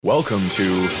Welcome to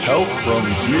Help from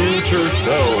Future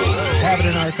Self. What's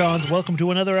happening, Archons? Welcome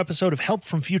to another episode of Help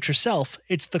from Future Self.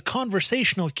 It's the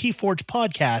conversational Keyforge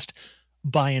podcast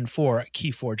by and for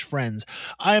Keyforge friends.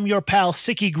 I am your pal,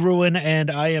 Sicky Gruen, and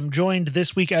I am joined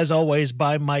this week, as always,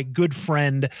 by my good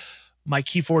friend, my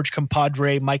Keyforge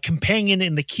compadre, my companion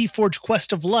in the Keyforge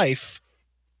quest of life.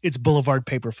 It's Boulevard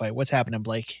Paper Fight. What's happening,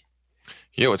 Blake?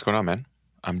 Yeah, what's going on, man?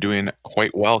 I'm doing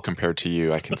quite well compared to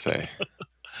you, I can say.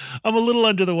 I'm a little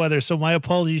under the weather, so my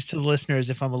apologies to the listeners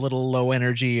if I'm a little low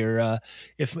energy or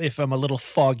if I'm a little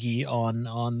foggy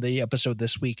on the episode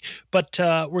this week. But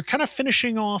we're kind of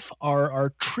finishing off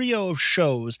our trio of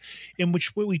shows in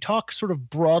which we talk sort of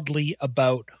broadly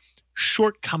about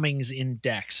shortcomings in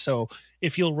decks. So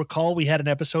if you'll recall, we had an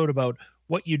episode about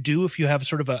what you do if you have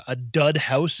sort of a dud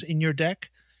house in your deck.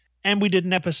 And we did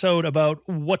an episode about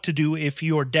what to do if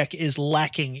your deck is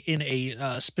lacking in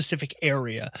a specific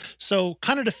area. So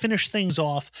kind of to finish things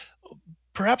off,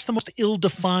 perhaps the most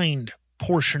ill-defined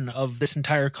portion of this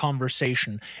entire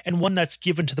conversation, and one that's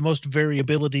given to the most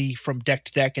variability from deck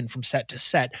to deck and from set to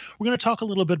set, we're going to talk a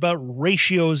little bit about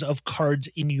ratios of cards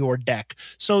in your deck.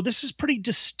 So this is pretty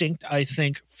distinct, I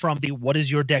think, from the what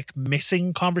is your deck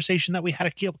missing conversation that we had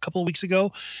a couple of weeks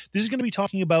ago. This is going to be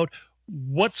talking about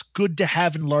what's good to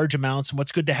have in large amounts and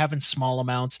what's good to have in small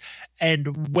amounts,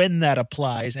 and when that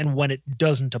applies and when it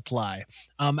doesn't apply.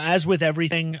 As with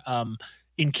everything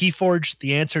in Keyforge,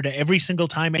 the answer to every single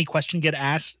time any question gets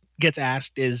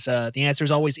asked is the answer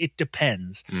is always it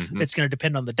depends. Mm-hmm. It's going to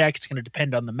depend on the deck. It's going to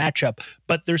depend on the matchup.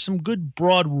 But there's some good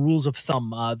broad rules of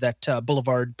thumb that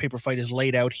Boulevard Paper Fight has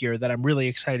laid out here that I'm really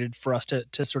excited for us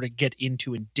to sort of get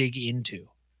into and dig into.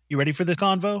 You ready for this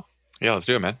convo? Yeah, let's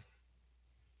do it, man.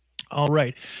 All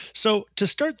right. So to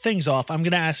start things off, I'm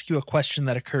going to ask you a question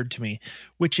that occurred to me,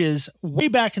 which is way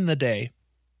back in the day,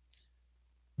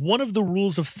 one of the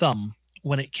rules of thumb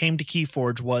when it came to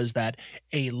Keyforge was that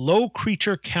a low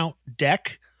creature count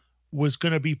deck was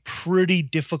going to be pretty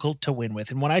difficult to win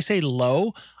with. And when I say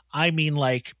low, I mean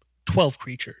like 12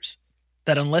 creatures.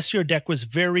 That unless your deck was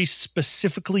very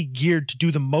specifically geared to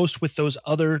do the most with those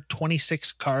other 24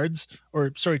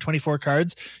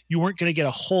 cards, you weren't going to get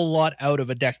a whole lot out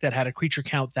of a deck that had a creature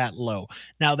count that low.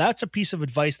 Now, that's a piece of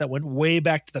advice that went way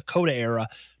back to the Coda era.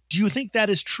 Do you think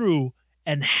that is true?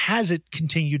 And has it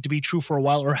continued to be true for a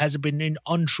while, or has it been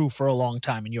untrue for a long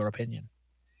time, in your opinion?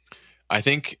 I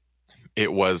think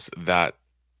it was that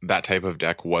type of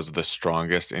deck was the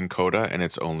strongest in Coda, and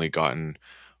it's only gotten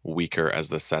weaker as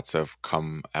the sets have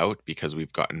come out because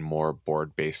we've gotten more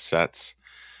board-based sets,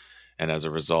 and as a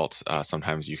result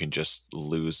sometimes you can just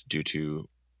lose due to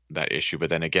that issue. But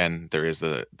then again, there is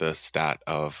the stat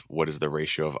of what is the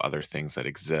ratio of other things that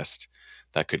exist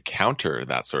that could counter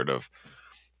that sort of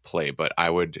play. But I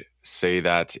would say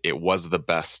that it was the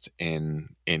best in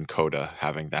Coda,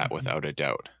 having that without a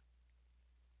doubt.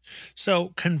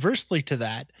 So conversely to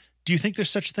that, do you think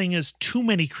there's such thing as too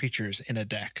many creatures in a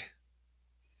deck?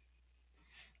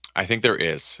 I think there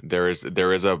is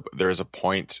a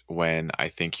point when I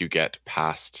think you get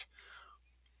past,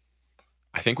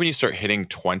 I think when you start hitting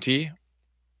 20,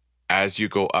 as you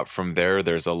go up from there,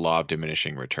 there's a law of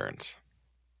diminishing returns.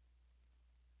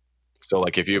 So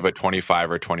like if you have a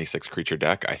 25 or 26 creature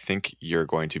deck, I think you're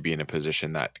going to be in a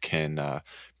position that can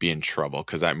be in trouble,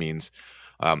 because that means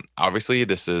obviously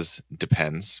this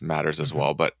matters as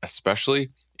well, but especially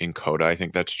in Coda, I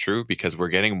think that's true because we're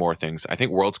getting more things. I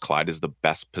think Worlds Collide is the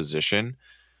best position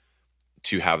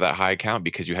to have that high count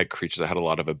because you had creatures that had a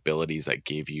lot of abilities that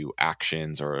gave you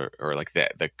actions or like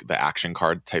the action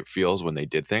card type feels when they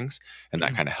did things, and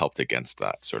that kind of helped against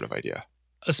that sort of idea.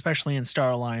 Especially in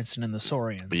Star Alliance and in the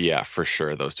Saurians. Yeah, for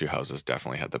sure. Those two houses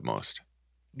definitely had the most.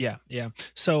 Yeah.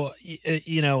 So,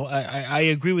 I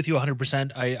agree with you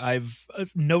 100%. I've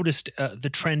noticed the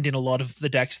trend in a lot of the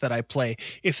decks that I play.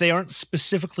 If they aren't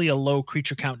specifically a low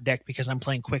creature count deck because I'm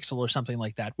playing Quixel or something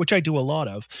like that, which I do a lot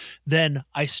of, then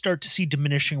I start to see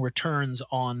diminishing returns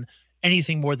on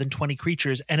anything more than 20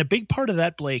 creatures. And a big part of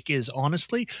that, Blake, is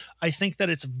honestly, I think that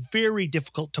it's very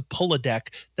difficult to pull a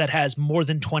deck that has more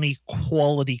than 20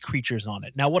 quality creatures on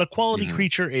it. Now, what a quality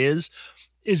creature is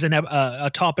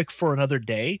a topic for another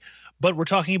day, but we're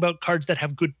talking about cards that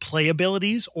have good play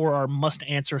abilities or are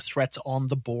must-answer threats on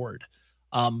the board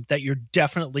that you're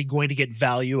definitely going to get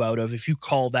value out of if you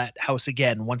call that house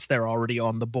again once they're already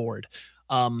on the board.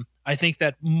 I think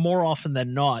that more often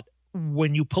than not,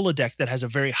 when you pull a deck that has a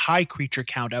very high creature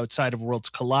count outside of Worlds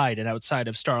Collide and outside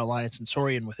of Star Alliance and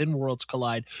Saurian within Worlds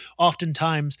Collide,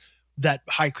 oftentimes that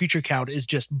high creature count is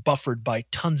just buffered by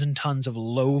tons and tons of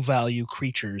low value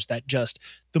creatures that just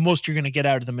the most you're going to get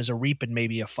out of them is a reap and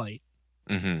maybe a fight.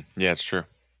 Yeah, it's true.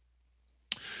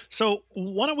 So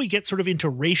why don't we get sort of into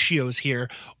ratios here?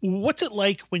 What's it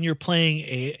like when you're playing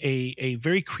a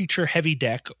very creature heavy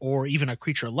deck or even a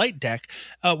creature light deck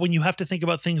when you have to think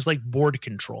about things like board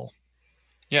control?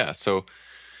 Yeah, so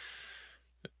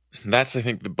that's I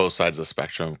think the both sides of the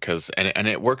spectrum because and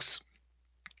it works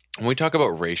when we talk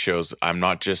about ratios. I'm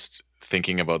not just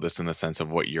thinking about this in the sense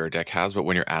of what your deck has, but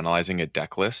when you're analyzing a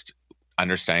deck list,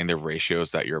 understanding the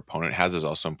ratios that your opponent has is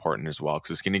also important as well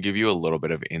because it's going to give you a little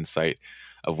bit of insight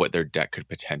of what their deck could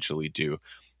potentially do.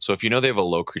 So if you know they have a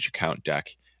low creature count deck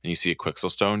and you see a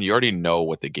Quixelstone, you already know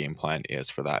what the game plan is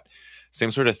for that.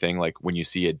 Same sort of thing like when you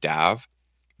see a Dav,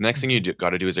 the next thing you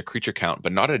got to do is a creature count,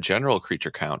 but not a general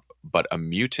creature count, but a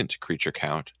mutant creature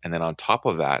count. And then on top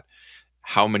of that,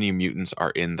 how many mutants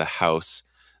are in the house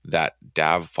that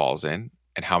Dav falls in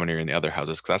and how many are in the other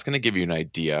houses. Because that's going to give you an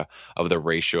idea of the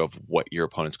ratio of what your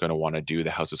opponent's going to want to do,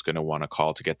 the house is going to want to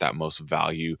call to get that most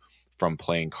value from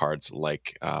playing cards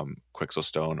like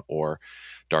Quixelstone or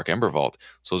Dark Ember Vault.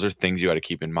 So those are things you got to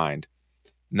keep in mind.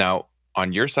 Now,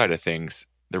 on your side of things,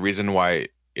 the reason why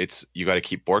it's you got to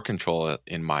keep board control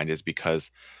in mind is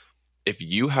because if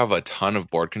you have a ton of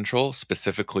board control,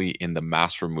 specifically in the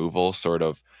mass removal sort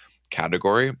of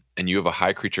category, and you have a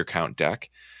high creature count deck,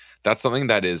 that's something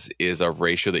that is a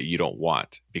ratio that you don't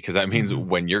want because that means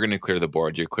when you're going to clear the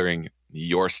board, you're clearing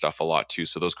your stuff a lot too.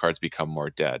 So those cards become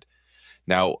more dead.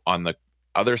 Now, on the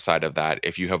other side of that,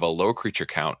 if you have a low creature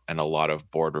count and a lot of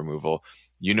board removal,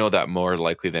 you know that more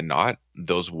likely than not,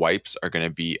 those wipes are going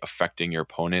to be affecting your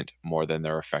opponent more than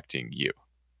they're affecting you.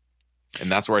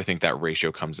 And that's where I think that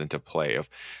ratio comes into play of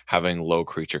having low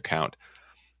creature count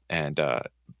and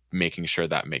making sure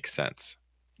that makes sense.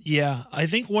 Yeah, I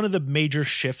think one of the major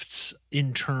shifts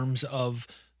in terms of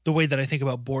the way that I think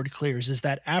about board clears is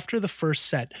that after the first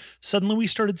set, suddenly we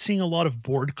started seeing a lot of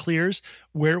board clears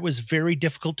where it was very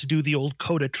difficult to do the old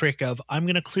Coda trick of I'm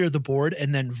going to clear the board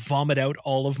and then vomit out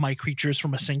all of my creatures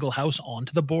from a single house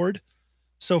onto the board.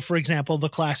 So, for example, the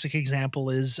classic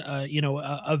example is,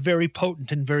 a very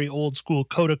potent and very old school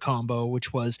Coda combo,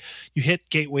 which was you hit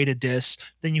Gateway to Dis,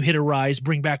 then you hit Arise,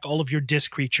 bring back all of your Dis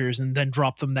creatures, and then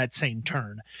drop them that same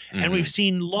turn. And we've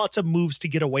seen lots of moves to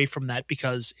get away from that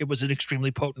because it was an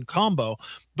extremely potent combo.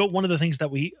 But one of the things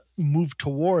that we move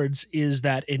towards is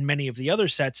that in many of the other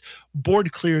sets,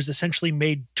 board clears essentially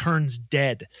made turns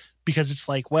dead because it's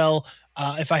like, well,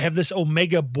 if I have this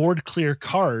Omega board clear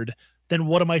card, then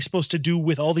what am I supposed to do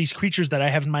with all these creatures that I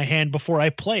have in my hand before I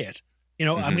play it? I'm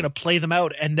going to play them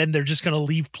out and then they're just going to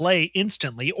leave play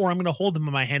instantly, or I'm going to hold them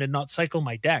in my hand and not cycle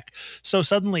my deck. So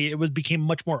suddenly it became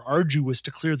much more arduous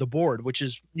to clear the board, which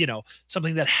is,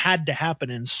 something that had to happen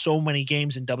in so many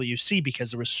games in WC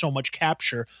because there was so much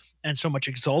capture and so much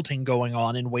exalting going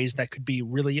on in ways that could be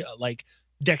really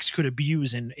decks could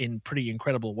abuse in pretty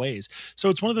incredible ways. So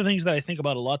it's one of the things that I think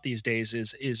about a lot these days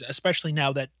is especially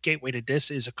now that Gateway to Dis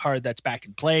is a card that's back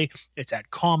in play, it's at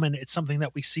common, it's something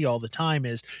that we see all the time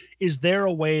is there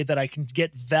a way that I can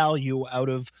get value out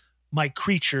of my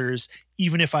creatures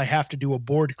even if I have to do a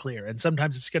board clear? And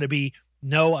sometimes it's going to be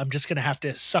no, I'm just going to have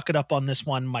to suck it up on this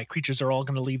one. My creatures are all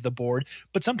going to leave the board.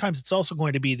 But sometimes it's also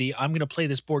going to be I'm going to play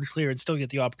this board clear and still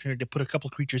get the opportunity to put a couple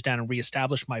creatures down and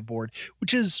reestablish my board,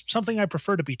 which is something I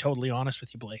prefer, to be totally honest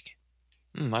with you, Blake.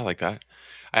 I like that.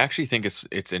 I actually think it's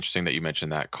interesting that you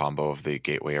mentioned that combo of the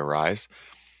Gateway Arise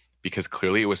because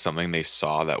clearly it was something they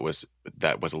saw that was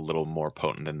a little more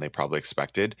potent than they probably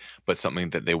expected, but something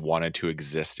that they wanted to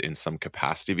exist in some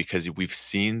capacity because we've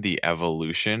seen the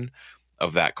evolution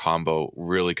of that combo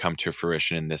really come to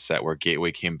fruition in this set where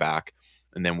Gateway came back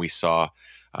and then we saw,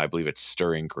 I believe it's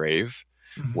Stirring Grave,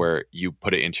 where you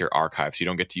put it into your archive. So you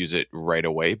don't get to use it right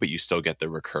away, but you still get the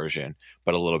recursion,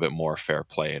 but a little bit more fair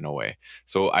play in a way.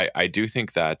 So I do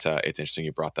think that it's interesting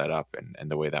you brought that up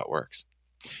and the way that works.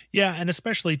 Yeah, and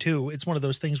especially too, it's one of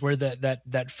those things where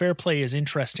that fair play is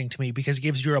interesting to me because it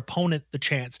gives your opponent the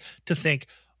chance to think,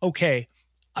 okay,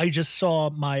 I just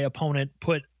saw my opponent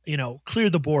clear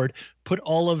the board, put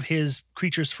all of his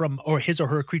creatures or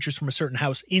her creatures from a certain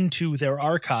house into their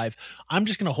archive. I'm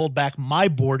just going to hold back my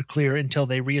board clear until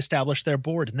they reestablish their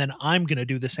board. And then I'm going to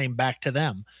do the same back to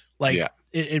them.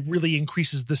 It really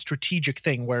increases the strategic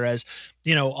thing. Whereas,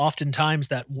 oftentimes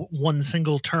that one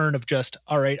single turn of just,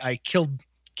 all right, I killed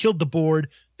the board,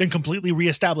 then completely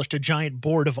reestablished a giant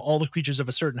board of all the creatures of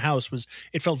a certain house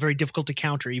it felt very difficult to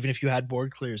counter, even if you had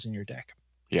board clears in your deck.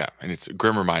 Yeah, and it's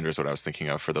Grim Reminder is what I was thinking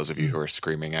of for those of you who are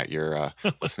screaming at your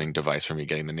listening device for me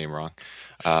getting the name wrong.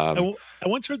 I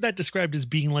once heard that described as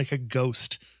being like a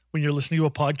ghost when you're listening to a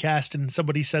podcast and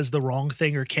somebody says the wrong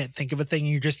thing or can't think of a thing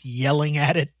and you're just yelling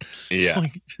at it. Yeah.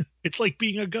 It's like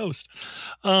being a ghost.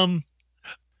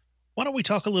 Why don't we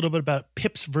talk a little bit about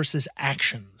pips versus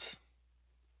actions?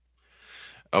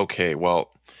 Okay,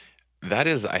 well, that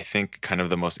is, I think, kind of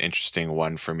the most interesting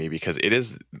one for me because it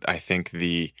is, I think,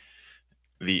 the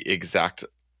exact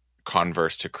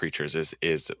converse to creatures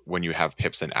is when you have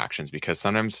pips and actions because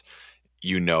sometimes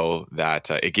you know that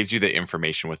it gives you the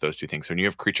information with those two things. So when you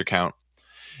have creature count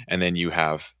and then you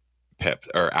have pip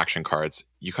or action cards,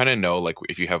 you kind of know like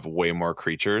if you have way more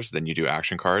creatures than you do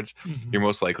action cards, you're Mhm.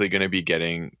 most likely going to be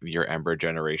getting your ember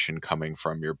generation coming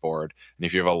from your board. And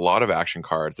if you have a lot of action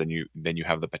cards, then you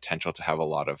have the potential to have a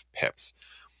lot of pips.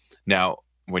 Now,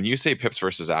 when you say pips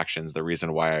versus actions, the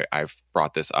reason why I've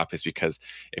brought this up is because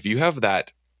if you have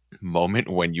that moment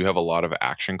when you have a lot of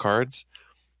action cards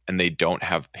and they don't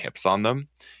have pips on them,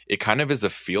 it kind of is a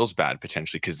feels bad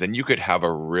potentially because then you could have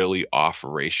a really off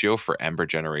ratio for ember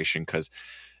generation because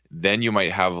then you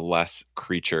might have less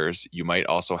creatures. You might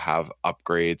also have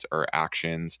upgrades or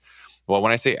actions. Well,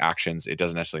 when I say actions, it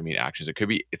doesn't necessarily mean actions. It could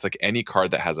be, it's like any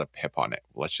card that has a pip on it,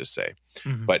 let's just say.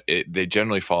 Mhm. But they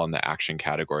generally fall in the action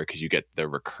category because you get the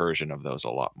recursion of those a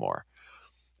lot more.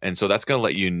 And so that's going to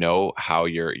let you know how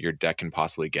your deck can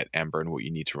possibly get ember and what you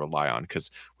need to rely on.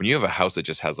 Because when you have a house that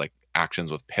just has like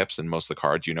actions with pips and most of the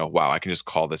cards, you know, wow, I can just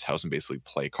call this house and basically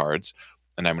play cards,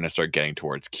 and I'm going to start getting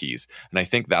towards keys. And I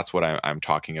think that's what I'm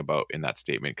talking about in that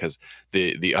statement. Because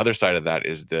the other side of that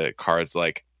is the cards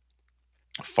like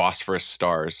Phosphorus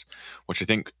Stars, which I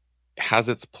think has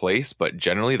its place, but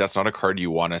generally that's not a card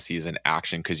you want to see as an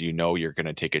action because you know you're going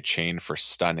to take a chain for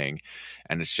stunning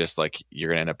and it's just like you're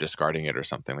going to end up discarding it or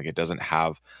something. Like it doesn't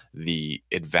have the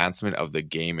advancement of the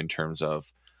game in terms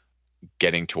of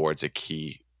getting towards a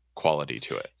key quality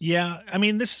to it. Yeah, I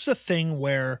mean, this is a thing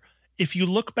where if you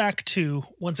look back to,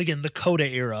 once again, the Coda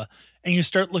era, and you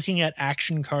start looking at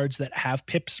action cards that have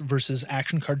pips versus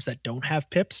action cards that don't have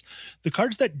pips, the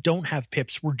cards that don't have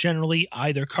pips were generally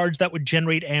either cards that would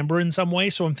generate amber in some way.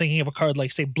 So I'm thinking of a card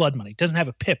like, say, Blood Money. It doesn't have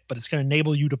a pip, but it's going to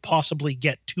enable you to possibly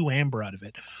get 2 amber out of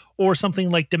it. Or something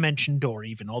like Dimension Door,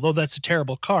 even. Although that's a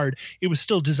terrible card, it was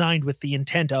still designed with the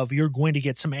intent of you're going to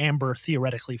get some amber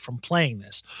theoretically from playing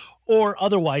this. Or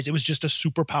otherwise, it was just a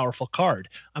super powerful card.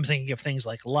 I'm thinking of things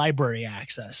like library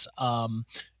access.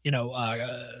 You know,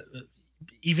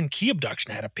 even key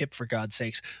abduction had a pip for God's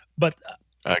sakes. But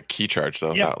Key charge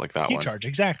though, yeah, that like that key one. charge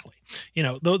exactly. You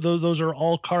know, those are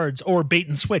all cards. Or bait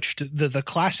and switch, the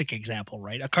classic example,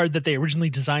 right? A card that they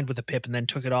originally designed with a pip and then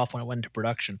took it off when it went into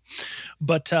production.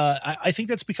 But I think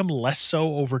that's become less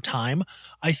so over time.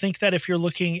 I think that if you're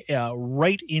looking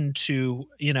right into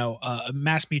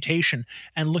mass mutation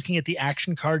and looking at the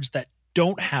action cards that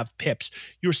don't have pips,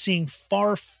 you're seeing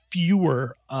far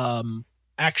fewer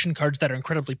action cards that are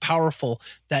incredibly powerful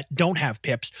that don't have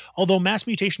pips. Although mass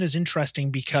mutation is interesting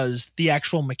because the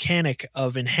actual mechanic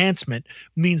of enhancement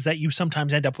means that you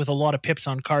sometimes end up with a lot of pips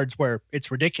on cards where it's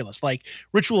ridiculous. Like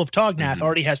Ritual of Tognath Hmm.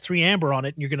 already has 3 amber on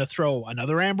it, and you're going to throw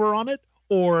another amber on it.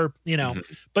 Or, Hmm.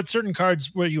 but certain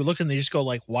cards where you look and they just go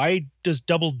like, why does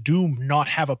Double Doom not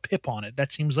have a pip on it?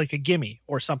 That seems like a gimme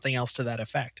or something else to that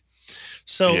effect.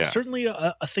 So Yeah. certainly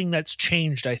a thing that's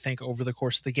changed, I think, over the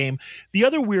course of the game. The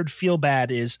other weird feel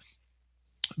bad is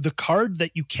the card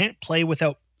that you can't play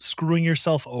without screwing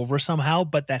yourself over somehow,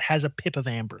 but that has a pip of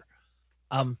amber.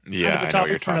 Kind of Yeah, a I know what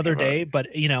you're topic for talking another about. day, but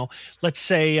let's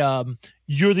say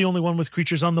you're the only one with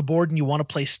creatures on the board and you want to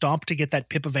play Stomp to get that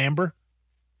pip of amber,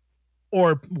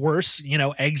 or worse,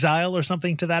 Exile or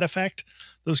something to that effect.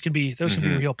 Those can be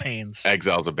Hmm. real pains.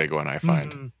 Exile's a big one, I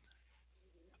find. Mhm.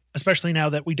 Especially now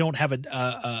that we don't have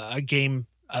a game,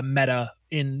 a meta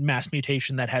in mass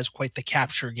mutation that has quite the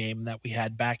capture game that we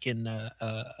had back in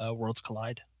Worlds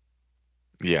Collide.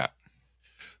 Yeah.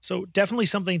 So definitely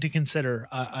something to consider,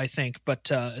 I think,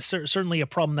 but certainly a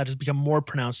problem that has become more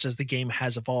pronounced as the game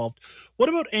has evolved. What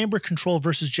about Amber Control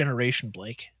versus Generation,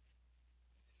 Blake?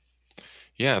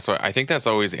 Yeah, so I think that's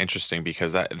always interesting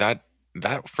because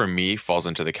that for me falls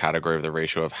into the category of the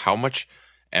ratio of how much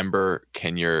ember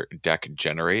can your deck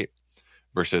generate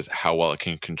versus how well it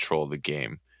can control the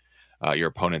game, your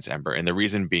opponent's ember. And the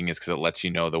reason being is because it lets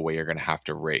you know the way you're going to have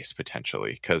to race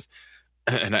potentially. Because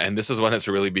and this is one that's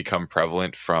really become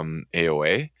prevalent from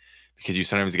AOA because you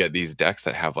sometimes get these decks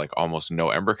that have like almost no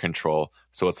ember control.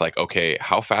 So it's like, okay,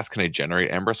 how fast can I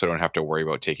generate ember so I don't have to worry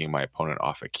about taking my opponent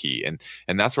off a key? And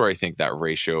that's where I think that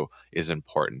ratio is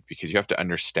important because you have to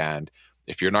understand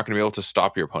if you're not going to be able to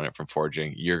stop your opponent from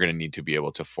forging, you're going to need to be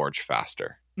able to forge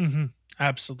faster. Hmm.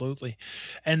 Absolutely.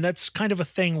 And that's kind of a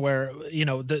thing where,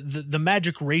 the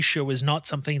magic ratio is not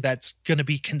something that's going to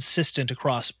be consistent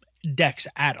across decks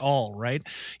at all, right?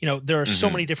 There are so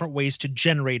Hmm. many different ways to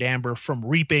generate amber, from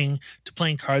reaping to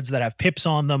playing cards that have pips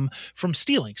on them, from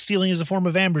stealing. Stealing is a form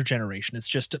of amber generation. It's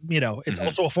just, it's Hmm.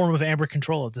 also a form of amber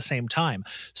control at the same time.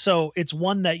 So it's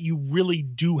one that you really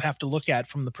do have to look at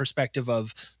from the perspective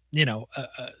of,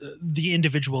 the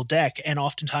individual deck and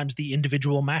oftentimes the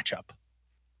individual matchup.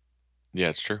 Yeah,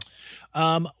 it's true.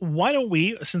 Why don't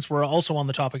we, since we're also on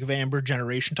the topic of amber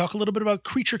generation, talk a little bit about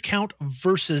creature count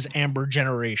versus amber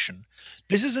generation?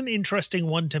 This is an interesting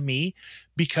one to me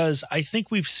because I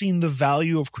think we've seen the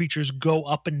value of creatures go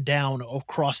up and down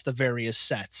across the various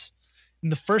sets. In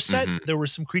the first set, Hmm. there were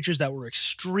some creatures that were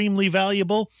extremely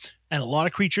valuable, and a lot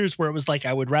of creatures where it was like,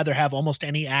 I would rather have almost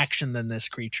any action than this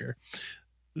creature.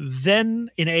 Then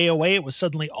in AOA, it was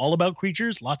suddenly all about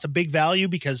creatures, lots of big value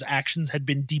because actions had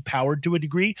been depowered to a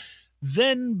degree.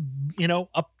 Then,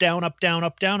 up, down, up, down,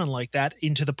 up, down, and like that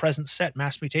into the present set,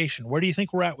 mass mutation. Where do you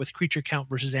think we're at with creature count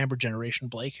versus amber generation,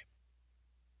 Blake?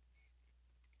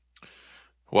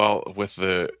 Well, with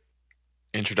the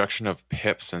introduction of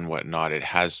pips and whatnot, it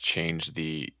has changed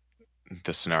the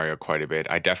scenario quite a bit.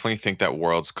 I definitely think that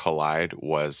Worlds Collide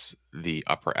was the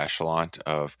upper echelon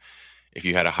of, if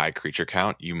you had a high creature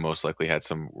count, you most likely had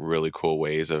some really cool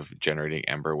ways of generating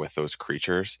ember with those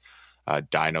creatures.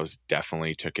 Dinos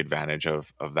definitely took advantage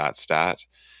of that stat.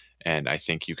 And I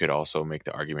think you could also make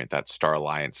the argument that Star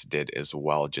Alliance did as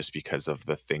well, just because of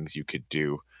the things you could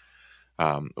do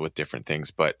with different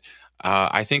things. But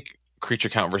I think creature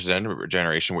count versus ember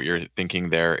generation, what you're thinking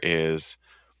there is,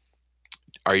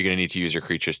 are you going to need to use your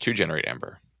creatures to generate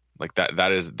ember? Like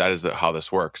how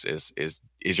this works is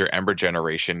your ember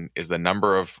generation is the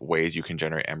number of ways you can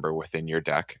generate ember within your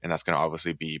deck, and that's going to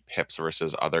obviously be pips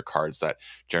versus other cards that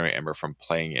generate ember from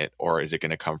playing it, or is it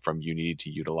going to come from you need to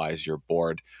utilize your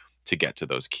board to get to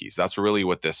those keys? That's really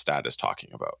what this stat is talking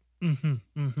about. Mm-hmm,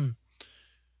 mm-hmm.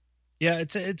 Yeah,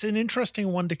 it's an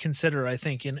interesting one to consider. I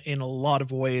think in a lot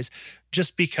of ways,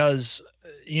 just because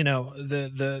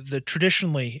the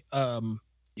traditionally,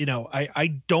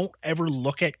 I don't ever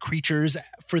look at creatures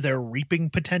for their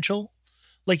reaping potential.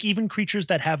 Like even creatures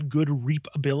that have good reap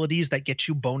abilities that get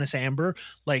you bonus amber,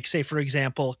 like say for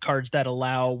example, cards that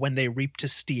allow when they reap to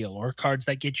steal, or cards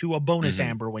that get you a bonus Hmm.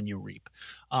 amber when you reap.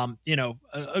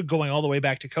 Going all the way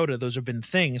back to Coda, those have been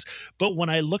things. But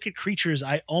when I look at creatures,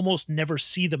 I almost never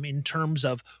see them in terms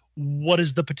of what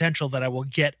is the potential that I will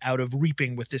get out of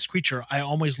reaping with this creature. I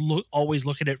always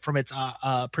look at it from its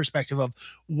perspective of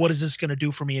what is this going to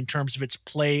do for me in terms of its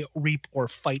play, reap, or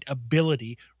fight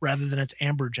ability, rather than its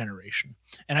amber generation.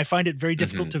 And I find it very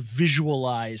difficult Hmm. to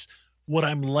visualize what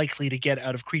I'm likely to get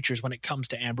out of creatures when it comes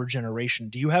to amber generation.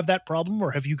 Do you have that problem,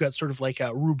 or have you got sort of like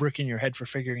a rubric in your head for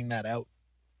figuring that out?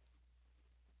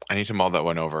 I need to mull that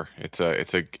one over. It's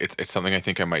something I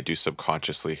think I might do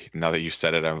subconsciously. Now that you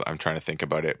said it, I'm trying to think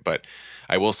about it. But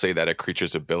I will say that a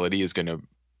creature's ability is going to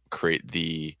create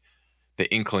the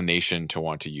inclination to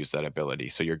want to use that ability.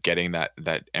 So you're getting that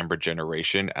ember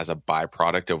generation as a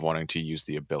byproduct of wanting to use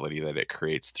the ability that it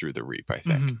creates through the reap, I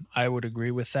think. I would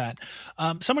agree with that.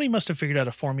 Somebody must have figured out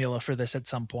a formula for this at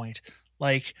some point.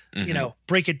 Like, Hmm.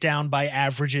 break it down by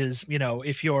averages.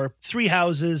 If you're three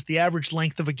houses, the average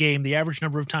length of a game, the average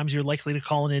number of times you're likely to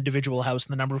call an individual house,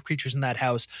 and the number of creatures in that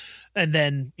house, and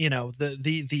then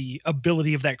the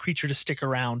ability of that creature to stick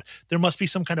around. There must be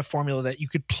some kind of formula that you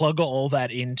could plug all that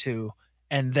into,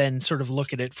 and then sort of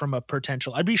look at it from a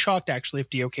potential. I'd be shocked actually if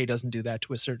DOK doesn't do that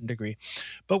to a certain degree.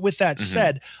 But with that Hmm.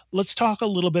 said, let's talk a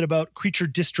little bit about creature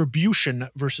distribution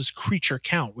versus creature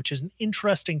count, which is an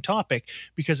interesting topic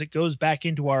because it goes back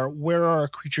into our where are our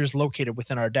creatures located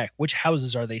within our deck? Which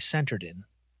houses are they centered in?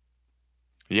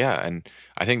 Yeah, and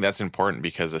I think that's important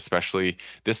because especially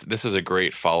this is a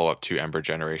great follow-up to Ember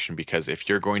generation, because if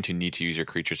you're going to need to use your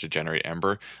creatures to generate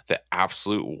Ember, the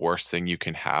absolute worst thing you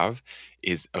can have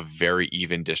is a very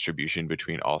even distribution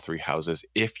between all three houses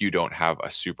if you don't have a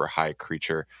super high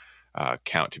creature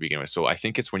count to begin with. So I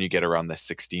think it's when you get around the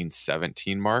 16,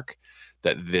 17 mark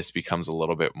that this becomes a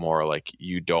little bit more like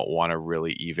you don't want to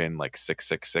really even like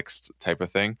 666 type of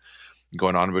thing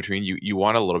going on in between. You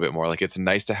want a little bit more. Like it's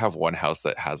nice to have one house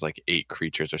that has like 8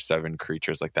 creatures or 7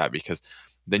 creatures like that, because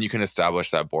then you can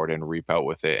establish that board and reap out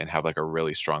with it and have like a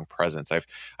really strong presence.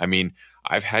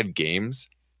 I've had games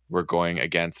where going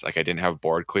against, like, I didn't have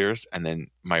board clears and then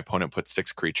my opponent put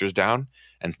 6 creatures down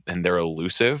and they're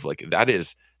elusive. Like that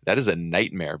is a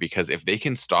nightmare, because if they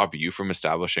can stop you from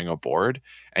establishing a board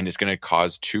and it's going to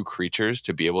cause 2 creatures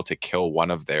to be able to kill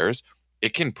one of theirs,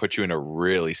 it can put you in a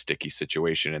really sticky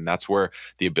situation. And that's where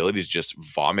the ability to just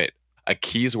vomit a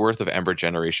key's worth of Ember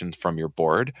generation from your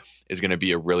board is going to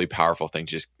be a really powerful thing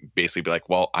to just basically be like,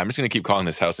 well, I'm just going to keep calling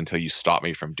this house until you stop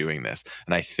me from doing this.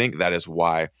 And I think that is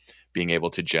why being able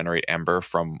to generate Ember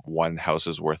from one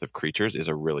house's worth of creatures is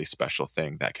a really special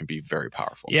thing that can be very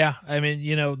powerful. Yeah, I mean,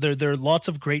 there are lots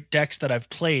of great decks that I've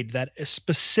played that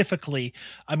specifically,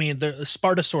 I mean, the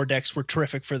Spartasaur decks were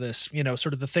terrific for this,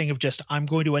 sort of the thing of just, I'm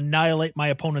going to annihilate my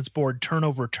opponent's board turn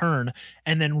over turn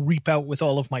and then reap out with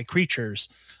all of my creatures.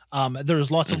 There's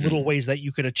lots of little ways that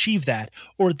you could achieve that,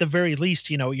 or at the very least,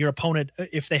 your opponent,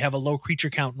 if they have a low creature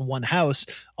count in one house,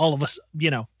 all of us,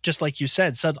 just like you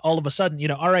said, all of a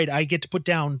sudden, all right, I get to put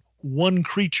down one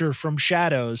creature from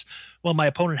Shadows. Well, my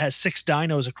opponent has 6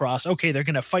 dinos across. Okay, they're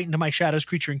going to fight into my Shadows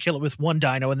creature and kill it with 1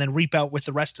 dino and then reap out with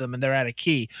the rest of them, and they're at a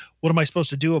key. What am I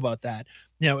supposed to do about that?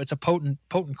 It's a potent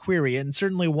query, and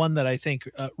certainly one that I think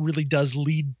really does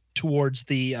lead towards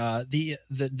the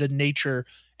nature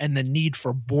and the need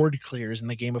for board clears in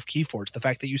the game of Keyforge. The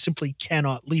fact that you simply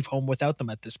cannot leave home without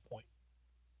them at this point.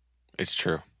 It's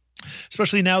true.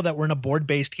 Especially now that we're in a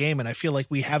board-based game, and I feel like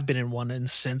we have been in one and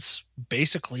since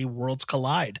basically Worlds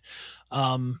Collide.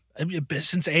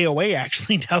 Since AOA,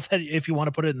 actually, now that if you want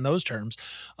to put it in those terms,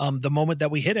 the moment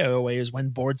that we hit AOA is when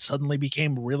boards suddenly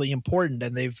became really important,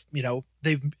 and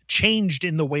they've changed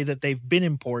in the way that they've been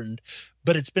important,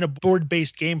 but it's been a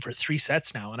board-based game for 3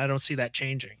 sets now, and I don't see that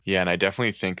changing. Yeah, and I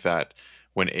definitely think that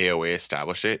when AOA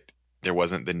established it, there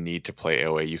wasn't the need to play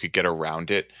AOA. You could get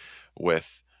around it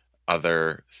with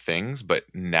other things, but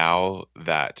now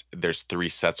that there's 3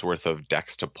 sets worth of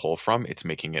decks to pull from, it's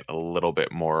making it a little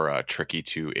bit more tricky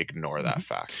to ignore that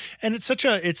fact. And it's such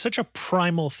a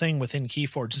primal thing within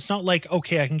Keyforge. It's not like,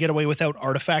 okay, I can get away without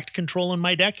artifact control in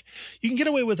my deck. You can get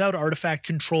away without artifact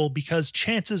control because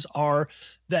chances are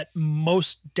that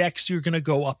most decks you're going to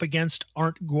go up against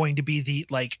aren't going to be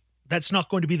that's not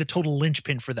going to be the total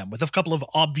linchpin for them, with a couple of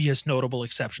obvious notable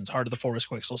exceptions. Heart of the Forest,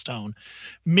 Quixelstone,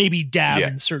 maybe Dav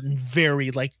in certain very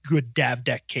good Dav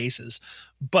deck cases.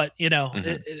 But,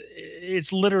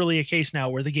 it's literally a case now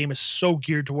where the game is so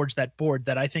geared towards that board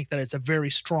that I think that it's a very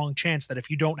strong chance that if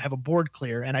you don't have a board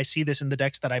clear, and I see this in the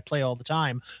decks that I play all the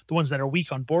time, the ones that are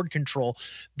weak on board control,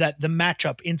 that the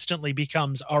matchup instantly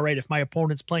becomes, all right, if my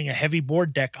opponent's playing a heavy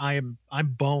board deck, I'm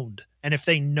boned. And if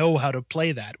they know how to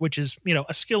play that, which is,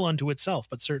 a skill unto itself,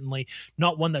 but certainly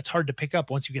not one that's hard to pick up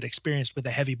once you get experienced with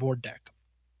a heavy board deck.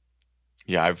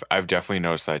 Yeah, I've definitely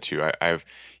noticed that too.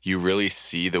 You really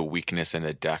see the weakness in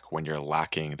a deck when you're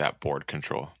lacking that board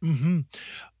control. Mm-hmm.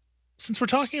 Since we're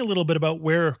talking a little bit about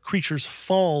where creatures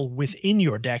fall within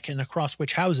your deck and across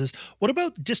which houses, what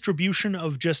about distribution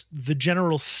of just the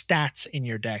general stats in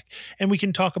your deck? And we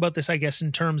can talk about this, I guess,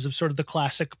 in terms of sort of the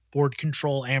classic board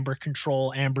control, amber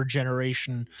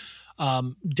generation,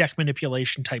 deck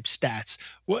manipulation type stats.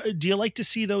 Do you like to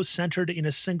see those centered in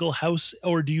a single house,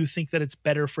 or do you think that it's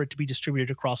better for it to be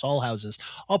distributed across all houses?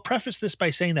 I'll preface this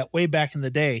by saying that way back in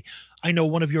the day, I know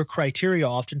one of your criteria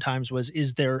oftentimes was,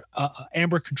 is there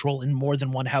amber control in more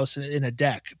than one house in a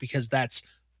deck? Because that's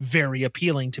very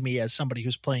appealing to me as somebody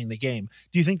who's playing the game.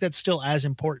 Do you think that's still as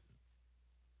important?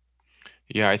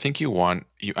 Yeah, I think you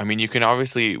can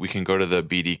obviously, we can go to the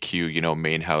BDQ,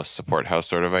 main house, support house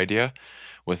sort of idea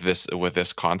with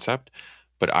this concept.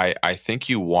 But I think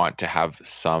you want to have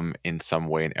some in some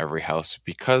way in every house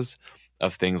because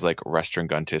of things like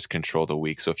Restringuntis control the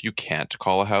weak. So if you can't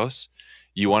call a house,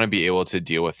 you want to be able to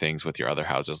deal with things with your other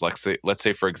houses. Let's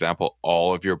say, for example,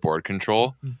 all of your board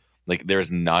control, like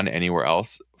there's none anywhere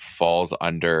else, falls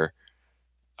under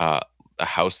a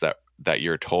house that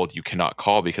you're told you cannot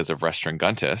call because of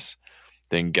Restringuntis,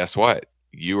 then guess what?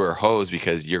 You are hosed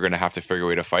because you're going to have to figure a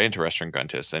way to fight into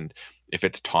Restringuntis. And if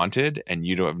it's taunted and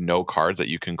you don't have no cards that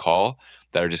you can call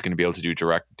that are just going to be able to do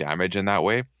direct damage in that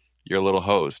way, you're a little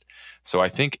hosed. So I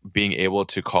think being able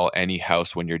to call any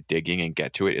house when you're digging and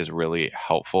get to it is really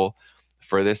helpful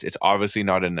for this. It's obviously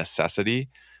not a necessity,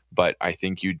 but I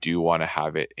think you do want to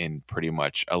have it in pretty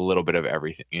much a little bit of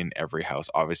everything in every house.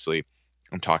 Obviously,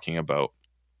 I'm talking about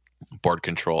board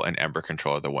control and ember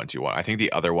control are the ones you want. I think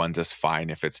the other ones is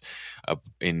fine if it's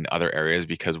in other areas,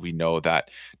 because we know that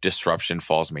disruption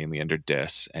falls mainly under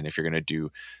dis, and if you're going to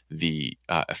do the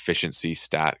efficiency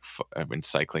stat in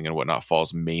cycling and whatnot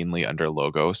falls mainly under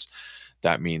logos.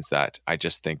 That means that I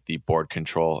just think the board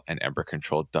control and ember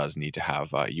control does need to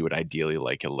have, you would ideally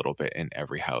like a little bit in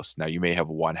every house. Now, you may have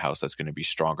one house that's going to be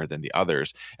stronger than the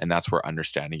others, and that's where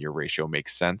understanding your ratio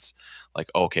makes sense. Like,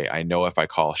 okay, I know if I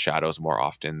call shadows more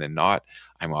often than not,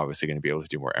 I'm obviously going to be able to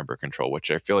do more ember control,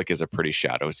 which I feel like is a pretty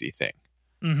shadowsy thing.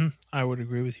 Mm-hmm. I would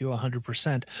agree with you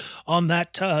 100%. On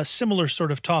that similar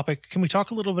sort of topic, can we talk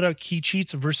a little bit about key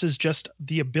cheats versus just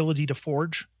the ability to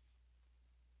forge?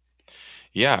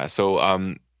 Yeah. So,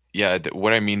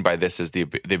 what I mean by this is the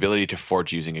ability to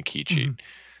forge using a key cheat. Mhm.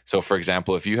 So, for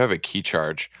example, if you have a key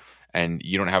charge and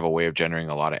you don't have a way of generating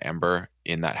a lot of ember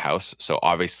in that house, so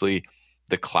obviously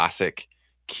the classic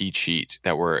key cheat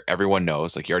that everyone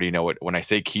knows, like you already know it. When I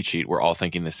say key cheat, we're all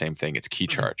thinking the same thing. It's key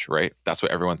Mhm. charge, right? That's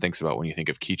what everyone thinks about when you think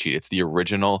of key cheat. It's the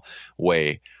original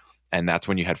way, and that's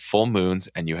when you had full moons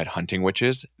and you had hunting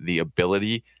witches. The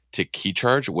ability to key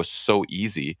charge was so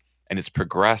easy, and it's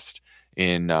progressed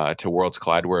in to Worlds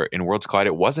Collide, where in Worlds Collide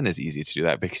it wasn't as easy to do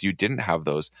that because you didn't have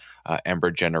those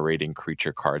ember generating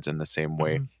creature cards in the same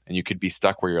way, Mhm. and you could be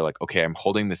stuck where you're like, okay, I'm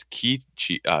holding this key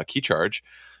charge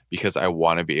because I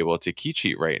want to be able to key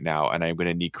cheat right now, and I'm going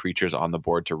to need creatures on the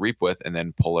board to reap with, and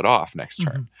then pull it off next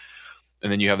turn. Mhm.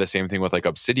 And then you have the same thing with like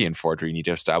Obsidian Forge, where you need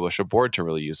to establish a board to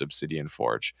really use Obsidian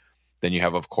Forge. Then you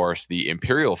have, of course, the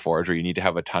Imperial Forge, where you need to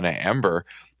have a ton of ember,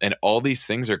 and all these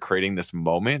things are creating this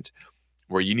moment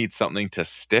where you need something to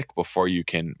stick before you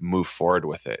can move forward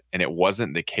with it. And it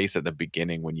wasn't the case at the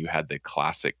beginning when you had the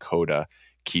classic Coda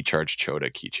key charge Chota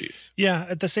key cheats. Yeah,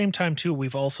 at the same time too,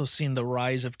 we've also seen the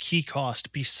rise of key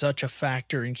cost be such a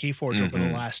factor in Keyforge over the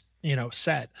Mm-hmm. last,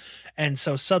 set. And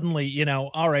so suddenly,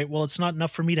 all right, well, it's not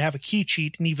enough for me to have a key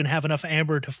cheat and even have enough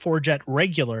amber to forge at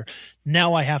regular.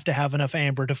 Now I have to have enough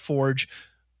amber to forge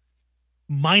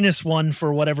 -1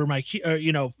 for whatever my key,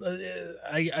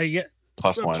 I get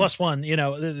Plus one. +1.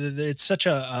 It's such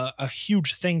a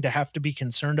huge thing to have to be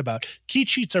concerned about. Key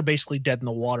cheats are basically dead in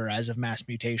the water as of mass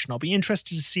mutation. I'll be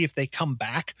interested to see if they come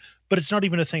back, but it's not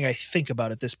even a thing I think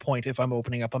about at this point if I'm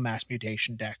opening up a mass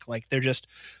mutation deck. Like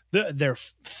they're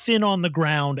thin on the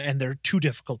ground and they're too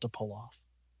difficult to pull off.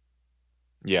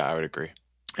 Yeah, I would agree.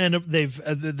 And they've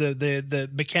the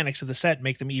mechanics of the set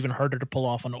make them even harder to pull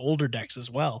off on older decks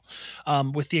as well,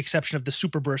 with the exception of the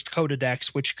super burst Coda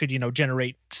decks, which could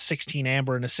generate 16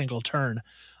 amber in a single turn.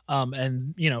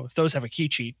 And if those have a key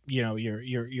cheat,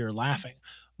 you're laughing.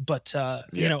 But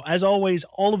Yeah. as always,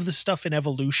 all of the stuff in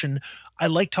evolution, I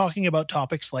like talking about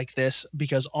topics like this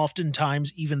because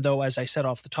oftentimes, even though, as I said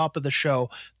off the top of the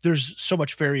show, there's so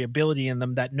much variability in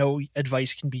them that no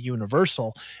advice can be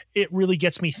universal, it really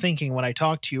gets me thinking when I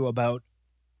talk to you about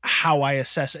how I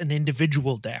assess an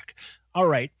individual deck. All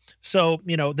right. So,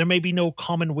 there may be no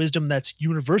common wisdom that's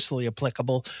universally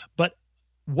applicable, but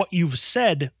what you've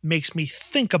said makes me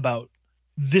think about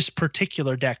this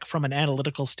particular deck from an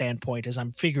analytical standpoint as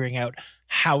I'm figuring out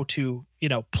how to,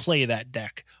 play that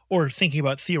deck or thinking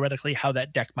about theoretically how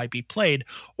that deck might be played.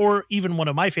 Or even one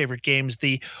of my favorite games,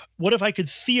 the what if I could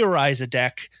theorize a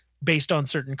deck based on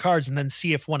certain cards and then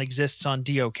see if one exists on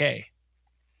DOK.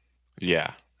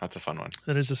 Yeah, that's a fun one.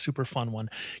 That is a super fun one.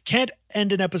 Can't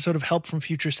end an episode of Help from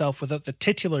Future Self without the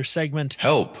titular segment.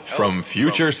 Help from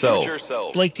Future Self.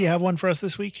 Blake, do you have one for us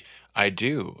this week? I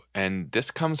do. And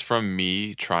this comes from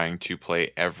me trying to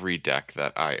play every deck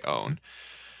that I own.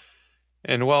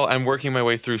 And while I'm working my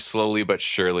way through slowly but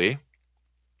surely,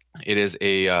 it is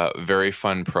a very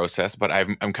fun process. But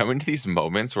I'm coming to these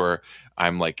moments where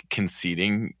I'm like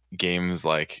conceding games,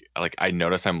 like I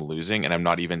notice I'm losing and I'm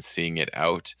not even seeing it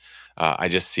out. I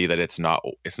just see that it's not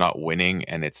winning,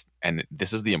 and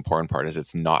this is the important part, is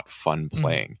it's not fun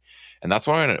playing. And that's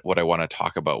what I want to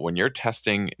talk about. When you're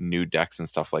testing new decks and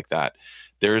stuff like that,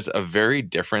 there's a very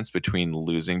difference between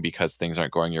losing because things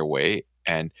aren't going your way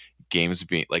and games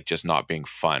being like just not being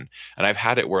fun. And I've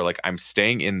had it where like I'm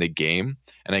staying in the game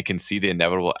and I can see the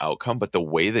inevitable outcome, but the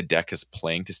way the deck is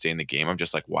playing to stay in the game, I'm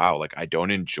just like, wow, like I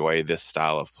don't enjoy this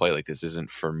style of play. Like this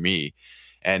isn't for me.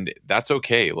 And that's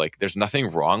okay. Like there's nothing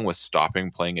wrong with stopping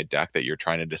playing a deck that you're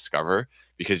trying to discover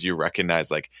because you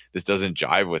recognize like this doesn't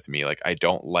jive with me. Like I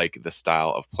don't like the style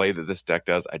of play that this deck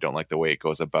does. I don't like the way it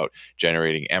goes about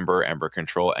generating ember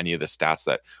control, any of the stats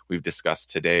that we've discussed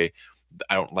today.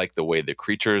 I don't like the way the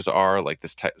creatures are. Like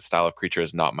this style of creature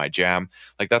is not my jam.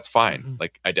 Like that's fine.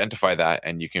 Like identify that,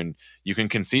 and you can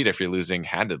concede if you're losing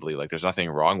handedly. Like there's nothing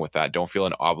wrong with that. Don't feel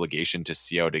an obligation to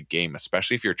see out a game,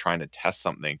 especially if you're trying to test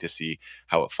something to see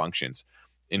how it functions.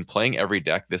 In playing every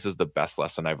deck, this is the best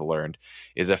lesson I've learned,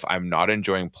 is if I'm not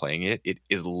enjoying playing it, it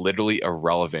is literally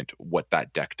irrelevant what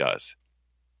that deck does.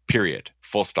 Period.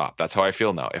 Full stop. That's how I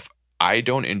feel now. If I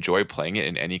don't enjoy playing it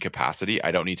in any capacity,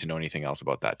 I don't need to know anything else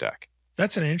about that deck.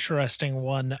 That's an interesting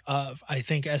one, I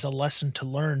think, as a lesson to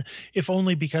learn, if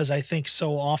only because I think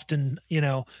so often,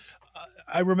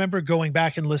 I remember going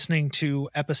back and listening to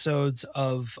episodes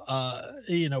of,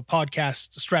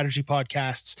 podcasts, strategy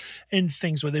podcasts, and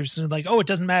things where there's like, oh, it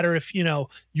doesn't matter if, you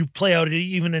play out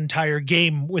even an entire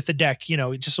game with the deck,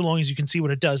 just so long as you can see what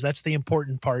it does. That's the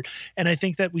important part. And I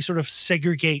think that we sort of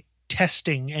segregate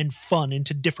testing and fun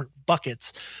into different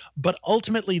buckets. But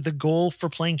ultimately, the goal for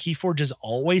playing Keyforge is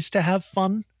always to have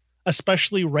fun,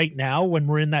 especially right now when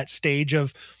we're in that stage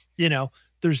of,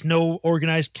 there's no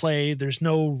organized play, there's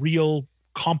no real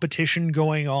competition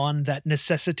going on that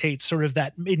necessitates sort of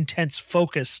that intense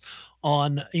focus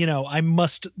on, I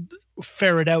must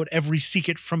ferret out every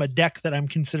secret from a deck that I'm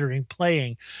considering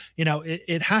playing.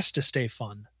 It has to stay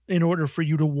fun in order for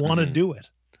you to want to do it.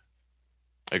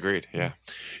 Agreed. Yeah.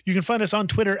 You can find us on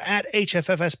Twitter at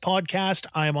HFFS Podcast.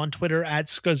 I am on Twitter at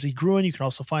Scuzzy Gruen. You can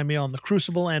also find me on The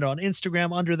Crucible and on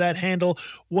Instagram under that handle.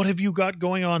 What have you got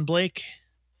going on, Blake?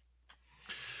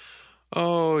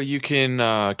 Oh, you can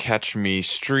catch me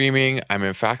streaming. I'm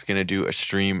in fact going to do a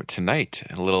stream tonight.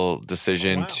 A little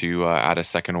decision to add a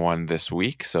second one this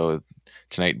week. So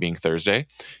tonight being Thursday,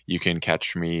 you can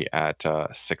catch me at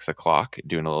 6 o'clock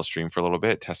doing a little stream for a little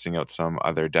bit, testing out some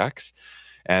other decks.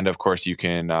 And of course, you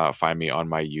can find me on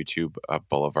my YouTube,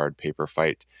 Boulevard Paper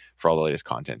Fight, for all the latest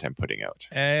content I'm putting out.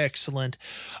 Excellent.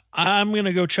 I'm going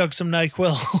to go chug some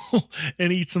NyQuil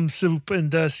and eat some soup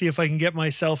and see if I can get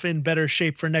myself in better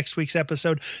shape for next week's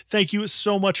episode. Thank you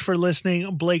so much for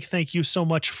listening. Blake, thank you so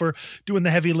much for doing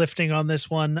the heavy lifting on this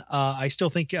one. I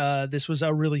still think this was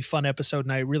a really fun episode,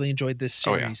 and I really enjoyed this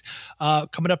series.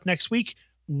 Coming up next week,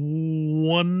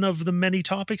 one of the many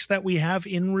topics that we have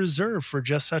in reserve for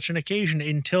just such an occasion.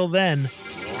 Until then,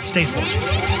 stay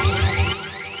focused.